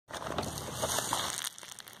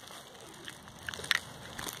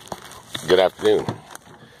Good afternoon.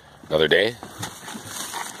 Another day.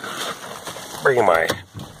 Bringing my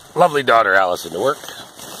lovely daughter Alice into work.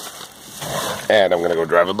 And I'm going to go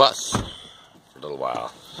drive a bus for a little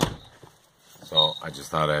while. So I just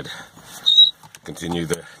thought I'd continue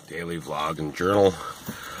the daily vlog and journal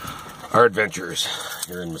our adventures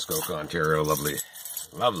here in Muskoka, Ontario. Lovely,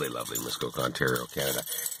 lovely, lovely Muskoka, Ontario, Canada.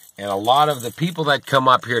 And a lot of the people that come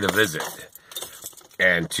up here to visit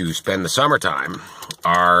and to spend the summertime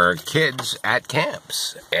are kids at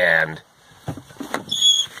camps. And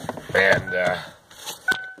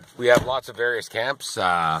we have lots of various camps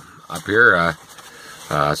up here.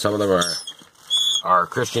 Some of them are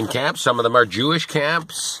Christian camps. Some of them are Jewish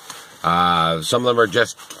camps. Some of them are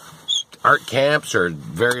just art camps or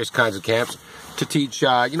various kinds of camps to teach,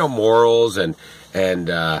 morals and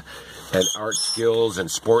art skills and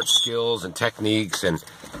sports skills and techniques and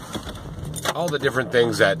all the different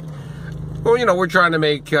things that, we're trying to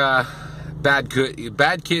make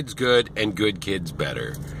bad kids good and good kids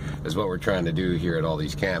better is what we're trying to do here at all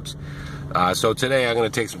these camps. So today I'm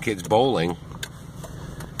going to take some kids bowling,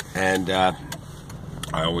 and I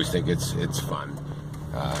always think it's fun.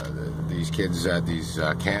 These kids at these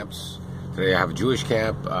camps. Today I have a Jewish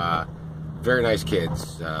camp. Very nice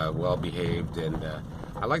kids, well behaved, and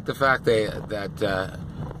I like the fact that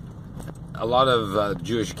a lot of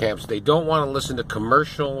Jewish camps, they don't want to listen to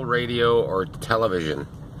commercial radio or television.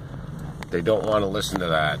 They don't want to listen to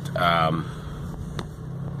that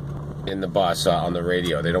in the bus on the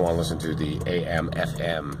radio. They don't want to listen to the AM,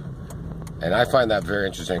 FM. And I find that very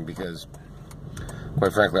interesting because,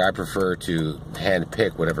 quite frankly, I prefer to hand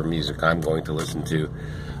pick whatever music I'm going to listen to.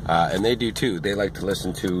 And they do too. They like to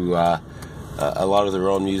listen to a lot of their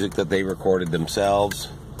own music that they recorded themselves.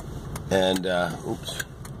 And,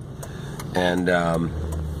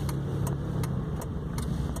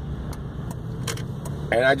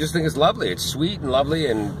 And I just think it's lovely. It's sweet and lovely,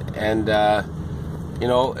 and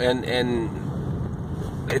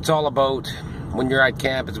it's all about, when you're at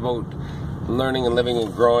camp, it's about learning and living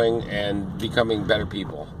and growing and becoming better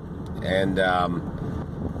people. And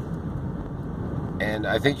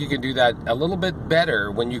I think you can do that a little bit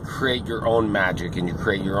better when you create your own magic and you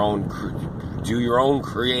create your own, do your own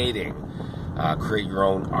creating. Create your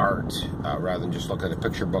own art rather than just look at a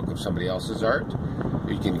picture book of somebody else's art.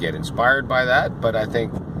 You can get inspired by that, but I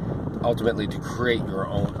think ultimately to create your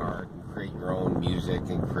own art, and create your own music,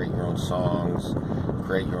 and create your own songs,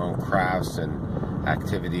 create your own crafts and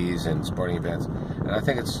activities and sporting events. And I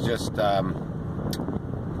think it's just, I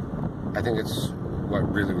think it's what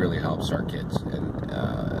really, really helps our kids,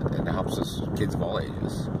 and helps us, kids of all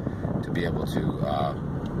ages, to be able to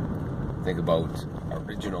think about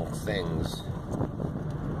original things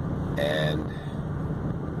and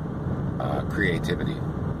creativity,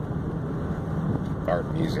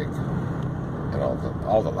 art, music, and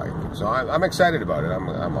all the like. So I'm excited about it.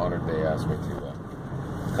 I'm honored they asked me to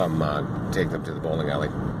come take them to the bowling alley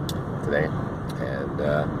today, and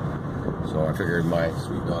so I figured my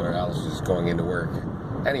sweet daughter Alice is going into work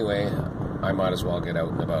anyway. I might as well get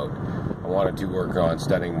out and about. I wanted to work on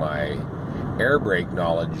studying my air brake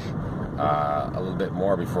knowledge a little bit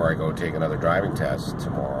more before I go take another driving test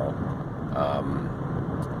tomorrow.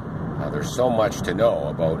 There's so much to know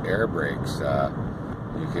about air brakes.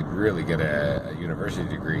 You could really get a university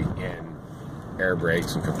degree in air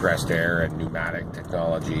brakes and compressed air and pneumatic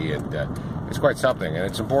technology, and it's quite something. And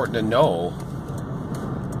it's important to know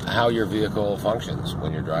how your vehicle functions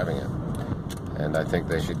when you're driving it. And I think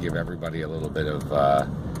they should give everybody a little bit of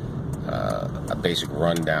a basic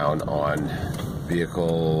rundown on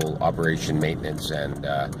vehicle operation, maintenance, and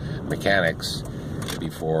mechanics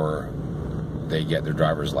before they get their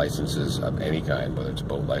driver's licenses of any kind, whether it's a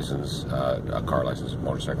boat license, a car license,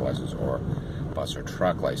 motorcycle license, or bus or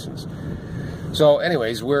truck license. So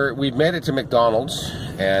anyways, we've made it to McDonald's,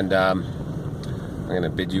 and I'm going to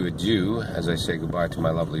bid you adieu as I say goodbye to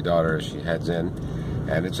my lovely daughter as she heads in.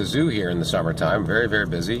 And it's a zoo here in the summertime, very, very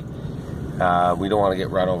busy. We don't want to get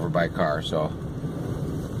run over by a car, so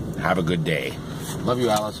have a good day. Love you,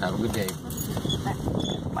 Alice. Have a good day.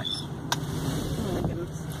 Bye. Oh my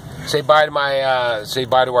goodness. Say bye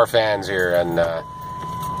to our fans here and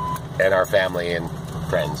our family and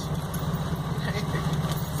friends.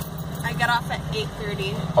 I get off at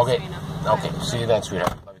 8:30. Okay. So you know. Okay. See you then,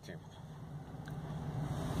 sweetheart. Love you too.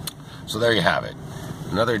 So there you have it.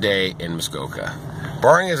 Another day in Muskoka.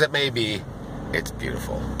 Boring as it may be, it's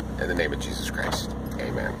beautiful. In the name of Jesus Christ.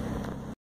 Amen.